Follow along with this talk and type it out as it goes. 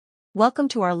Welcome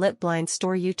to our Lit Blind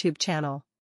Store YouTube channel.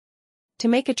 To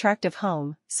make attractive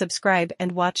home, subscribe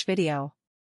and watch video.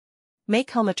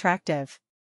 Make home attractive.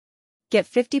 Get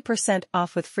 50%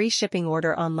 off with free shipping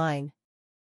order online.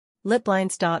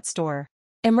 Litblinds.store.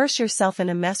 Immerse yourself in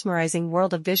a mesmerizing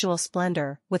world of visual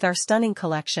splendor with our stunning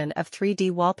collection of 3D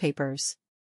wallpapers.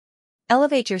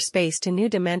 Elevate your space to new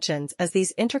dimensions as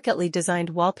these intricately designed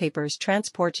wallpapers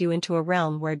transport you into a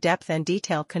realm where depth and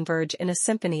detail converge in a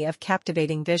symphony of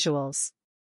captivating visuals.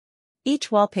 Each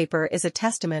wallpaper is a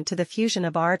testament to the fusion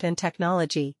of art and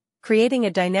technology, creating a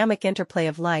dynamic interplay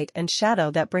of light and shadow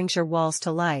that brings your walls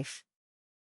to life.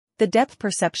 The depth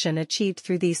perception achieved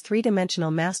through these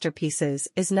three-dimensional masterpieces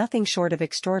is nothing short of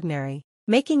extraordinary,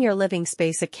 making your living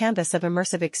space a canvas of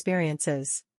immersive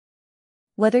experiences.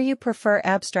 Whether you prefer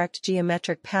abstract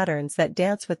geometric patterns that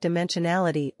dance with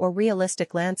dimensionality or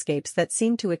realistic landscapes that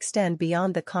seem to extend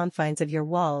beyond the confines of your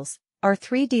walls, our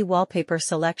 3D wallpaper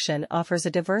selection offers a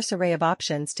diverse array of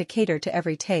options to cater to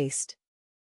every taste.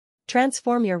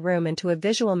 Transform your room into a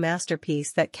visual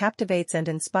masterpiece that captivates and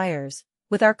inspires,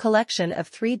 with our collection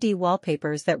of 3D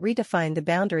wallpapers that redefine the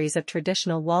boundaries of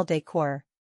traditional wall decor.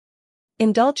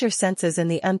 Indulge your senses in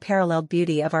the unparalleled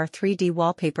beauty of our 3D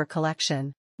wallpaper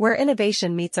collection, where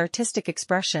innovation meets artistic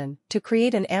expression to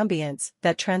create an ambience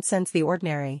that transcends the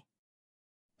ordinary.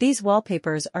 These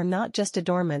wallpapers are not just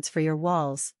adornments for your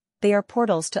walls, they are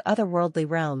portals to otherworldly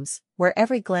realms, where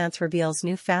every glance reveals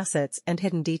new facets and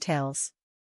hidden details.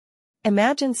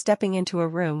 Imagine stepping into a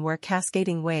room where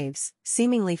cascading waves,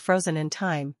 seemingly frozen in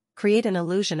time, create an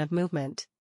illusion of movement.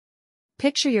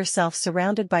 Picture yourself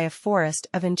surrounded by a forest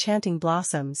of enchanting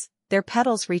blossoms, their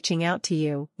petals reaching out to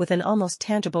you with an almost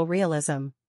tangible realism.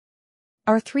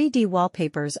 Our 3D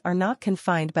wallpapers are not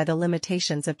confined by the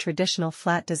limitations of traditional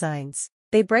flat designs.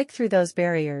 They break through those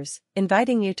barriers,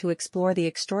 inviting you to explore the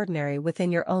extraordinary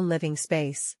within your own living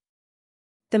space.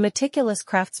 The meticulous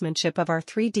craftsmanship of our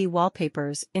 3D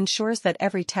wallpapers ensures that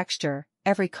every texture,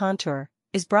 every contour,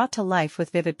 is brought to life with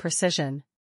vivid precision.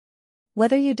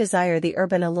 Whether you desire the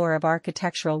urban allure of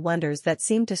architectural wonders that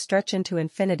seem to stretch into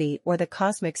infinity or the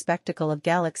cosmic spectacle of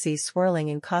galaxies swirling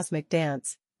in cosmic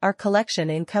dance, our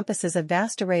collection encompasses a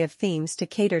vast array of themes to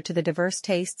cater to the diverse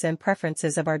tastes and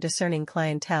preferences of our discerning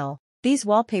clientele. These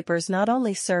wallpapers not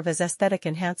only serve as aesthetic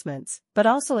enhancements, but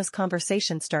also as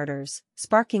conversation starters,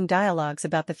 sparking dialogues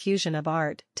about the fusion of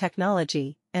art,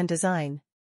 technology, and design.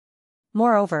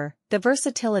 Moreover, the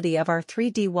versatility of our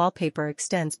 3D wallpaper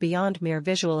extends beyond mere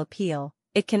visual appeal.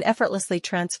 It can effortlessly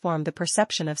transform the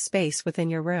perception of space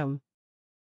within your room.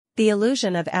 The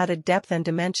illusion of added depth and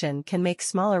dimension can make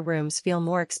smaller rooms feel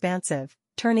more expansive,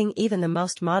 turning even the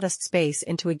most modest space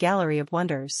into a gallery of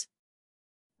wonders.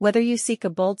 Whether you seek a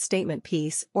bold statement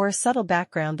piece or a subtle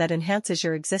background that enhances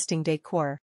your existing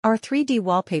decor, our 3D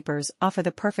wallpapers offer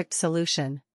the perfect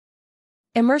solution.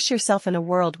 Immerse yourself in a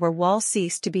world where walls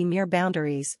cease to be mere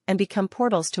boundaries and become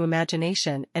portals to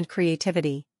imagination and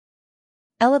creativity.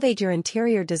 Elevate your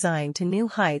interior design to new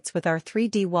heights with our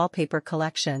 3D wallpaper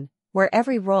collection, where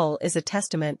every roll is a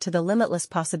testament to the limitless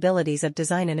possibilities of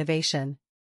design innovation.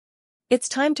 It's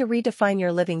time to redefine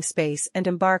your living space and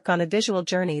embark on a visual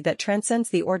journey that transcends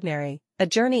the ordinary, a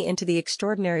journey into the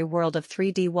extraordinary world of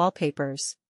 3D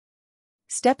wallpapers.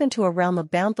 Step into a realm of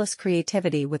boundless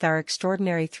creativity with our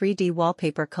extraordinary 3D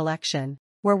wallpaper collection,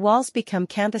 where walls become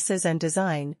canvases and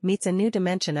design meets a new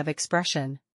dimension of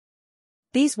expression.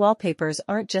 These wallpapers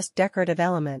aren't just decorative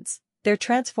elements, they're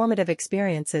transformative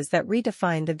experiences that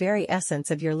redefine the very essence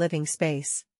of your living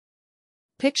space.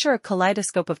 Picture a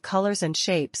kaleidoscope of colors and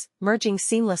shapes, merging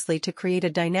seamlessly to create a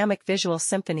dynamic visual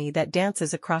symphony that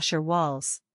dances across your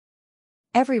walls.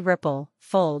 Every ripple,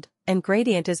 fold, and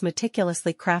gradient is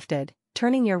meticulously crafted,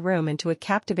 turning your room into a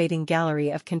captivating gallery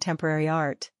of contemporary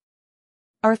art.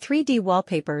 Our 3D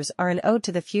wallpapers are an ode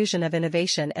to the fusion of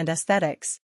innovation and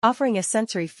aesthetics, offering a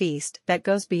sensory feast that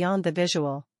goes beyond the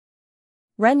visual.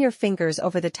 Run your fingers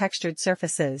over the textured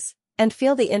surfaces, and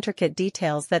feel the intricate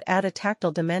details that add a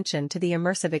tactile dimension to the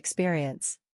immersive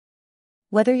experience.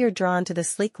 Whether you're drawn to the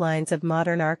sleek lines of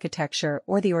modern architecture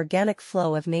or the organic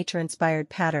flow of nature-inspired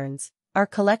patterns, our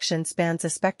collection spans a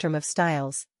spectrum of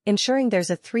styles, ensuring there's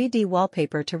a 3D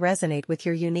wallpaper to resonate with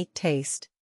your unique taste.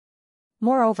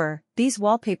 Moreover, these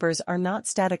wallpapers are not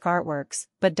static artworks,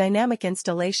 but dynamic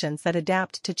installations that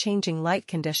adapt to changing light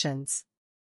conditions.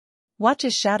 Watch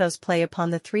as shadows play upon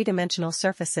the three-dimensional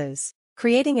surfaces,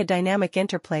 creating a dynamic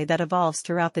interplay that evolves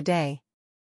throughout the day.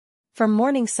 From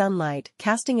morning sunlight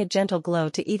casting a gentle glow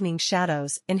to evening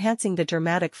shadows enhancing the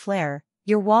dramatic flair,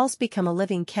 your walls become a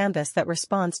living canvas that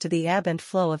responds to the ebb and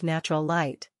flow of natural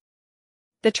light.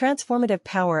 The transformative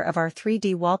power of our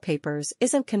 3D wallpapers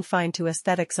isn't confined to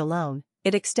aesthetics alone,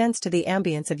 it extends to the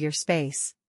ambience of your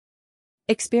space.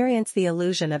 Experience the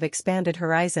illusion of expanded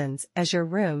horizons as your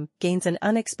room gains an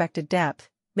unexpected depth,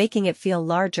 making it feel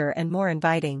larger and more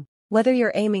inviting. Whether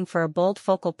you're aiming for a bold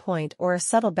focal point or a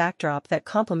subtle backdrop that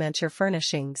complements your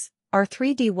furnishings, our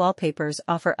 3D wallpapers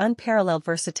offer unparalleled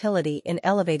versatility in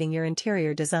elevating your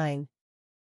interior design.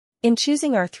 In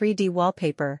choosing our 3D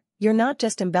wallpaper, you're not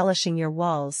just embellishing your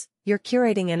walls, you're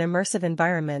curating an immersive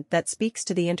environment that speaks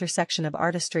to the intersection of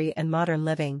artistry and modern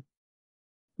living.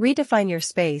 Redefine your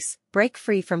space, break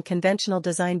free from conventional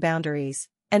design boundaries,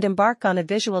 and embark on a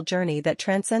visual journey that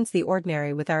transcends the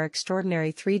ordinary with our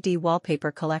extraordinary 3D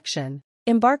wallpaper collection.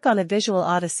 Embark on a visual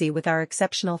odyssey with our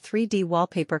exceptional 3D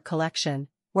wallpaper collection,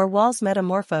 where walls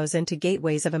metamorphose into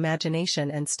gateways of imagination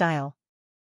and style.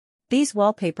 These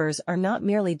wallpapers are not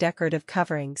merely decorative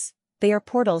coverings, they are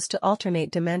portals to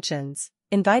alternate dimensions,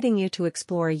 inviting you to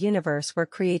explore a universe where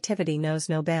creativity knows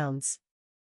no bounds.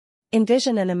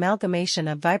 Envision an amalgamation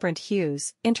of vibrant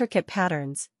hues, intricate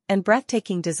patterns, and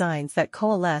breathtaking designs that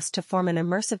coalesce to form an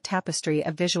immersive tapestry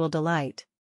of visual delight.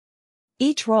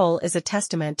 Each roll is a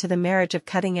testament to the marriage of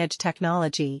cutting-edge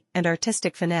technology and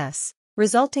artistic finesse,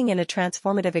 resulting in a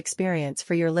transformative experience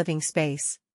for your living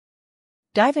space.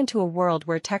 Dive into a world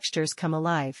where textures come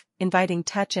alive, inviting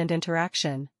touch and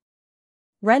interaction.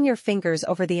 Run your fingers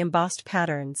over the embossed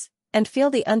patterns, and feel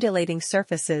the undulating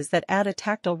surfaces that add a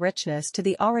tactile richness to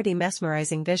the already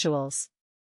mesmerizing visuals.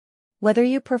 Whether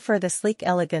you prefer the sleek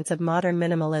elegance of modern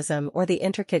minimalism or the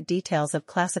intricate details of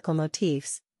classical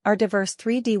motifs, our diverse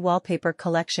 3D wallpaper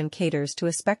collection caters to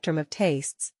a spectrum of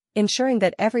tastes, ensuring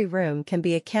that every room can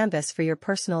be a canvas for your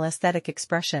personal aesthetic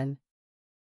expression.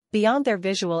 Beyond their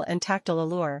visual and tactile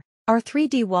allure, our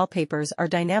 3D wallpapers are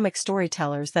dynamic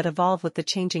storytellers that evolve with the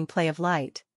changing play of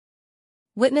light.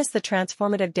 Witness the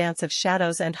transformative dance of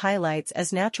shadows and highlights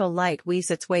as natural light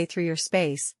weaves its way through your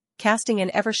space, casting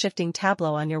an ever-shifting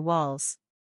tableau on your walls.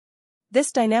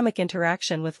 This dynamic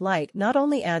interaction with light not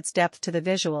only adds depth to the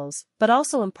visuals, but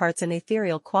also imparts an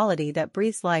ethereal quality that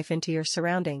breathes life into your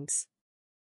surroundings.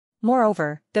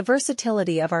 Moreover, the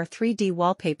versatility of our 3D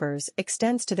wallpapers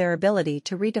extends to their ability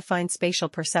to redefine spatial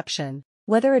perception.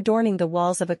 Whether adorning the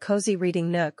walls of a cozy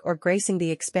reading nook or gracing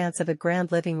the expanse of a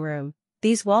grand living room,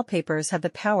 these wallpapers have the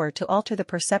power to alter the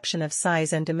perception of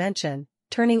size and dimension,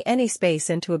 turning any space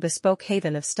into a bespoke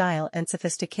haven of style and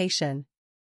sophistication.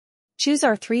 Choose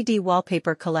our 3D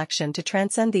wallpaper collection to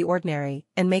transcend the ordinary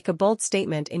and make a bold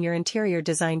statement in your interior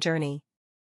design journey.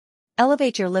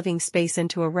 Elevate your living space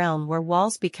into a realm where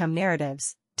walls become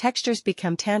narratives, textures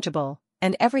become tangible,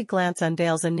 and every glance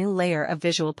unveils a new layer of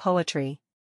visual poetry.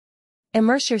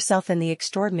 Immerse yourself in the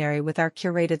extraordinary with our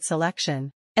curated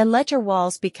selection, and let your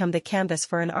walls become the canvas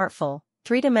for an artful,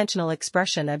 three-dimensional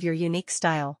expression of your unique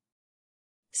style.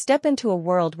 Step into a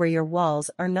world where your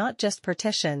walls are not just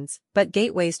partitions, but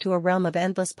gateways to a realm of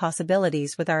endless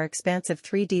possibilities with our expansive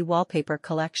 3D wallpaper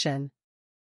collection.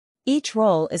 Each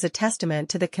roll is a testament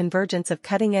to the convergence of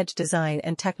cutting-edge design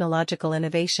and technological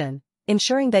innovation,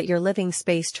 ensuring that your living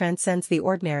space transcends the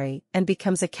ordinary and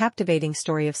becomes a captivating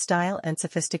story of style and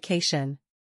sophistication.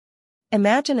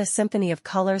 Imagine a symphony of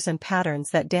colors and patterns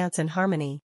that dance in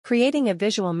harmony, creating a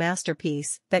visual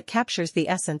masterpiece that captures the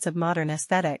essence of modern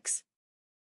aesthetics.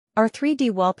 Our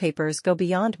 3D wallpapers go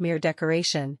beyond mere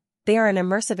decoration, they are an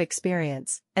immersive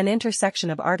experience, an intersection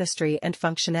of artistry and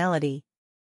functionality.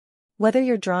 Whether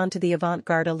you're drawn to the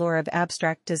avant-garde allure of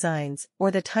abstract designs or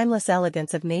the timeless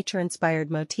elegance of nature-inspired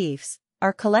motifs,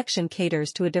 our collection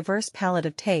caters to a diverse palette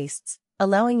of tastes,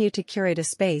 allowing you to curate a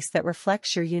space that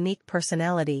reflects your unique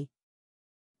personality.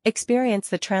 Experience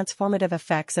the transformative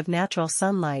effects of natural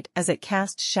sunlight as it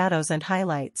casts shadows and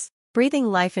highlights, breathing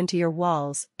life into your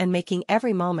walls and making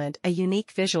every moment a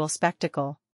unique visual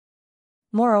spectacle.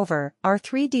 Moreover, our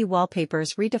 3D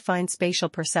wallpapers redefine spatial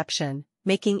perception,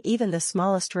 making even the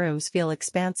smallest rooms feel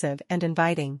expansive and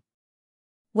inviting.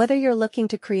 Whether you're looking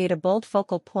to create a bold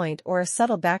focal point or a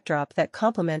subtle backdrop that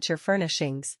complements your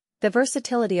furnishings, the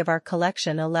versatility of our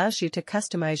collection allows you to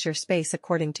customize your space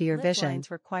according to your vision. Blinds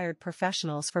required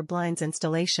professionals for blinds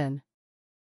installation.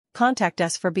 Contact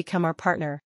us for Become Our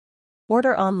Partner.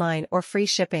 Order online or free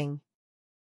shipping.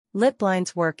 Lit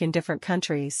blinds work in different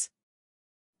countries: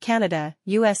 Canada,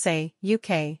 USA,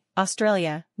 UK,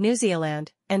 Australia, New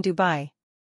Zealand, and Dubai.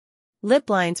 Lit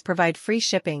blinds provide free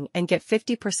shipping and get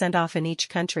 50% off in each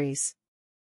countries.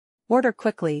 Order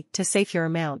quickly to save your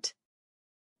amount.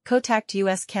 Contact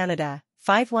US Canada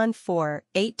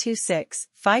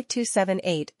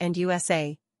 514-826-5278 and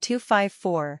USA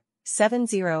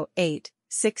 254-708-6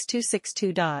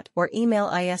 6262. Or email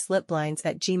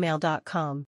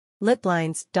islipblinds@gmail.com.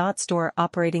 Litblinds. Store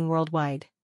operating worldwide.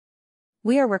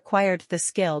 We are required the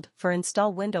skilled for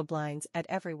install window blinds at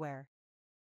everywhere.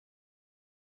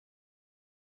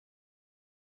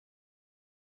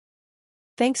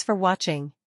 Thanks for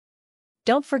watching.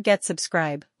 Don't forget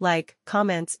subscribe, like,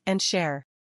 comments, and share.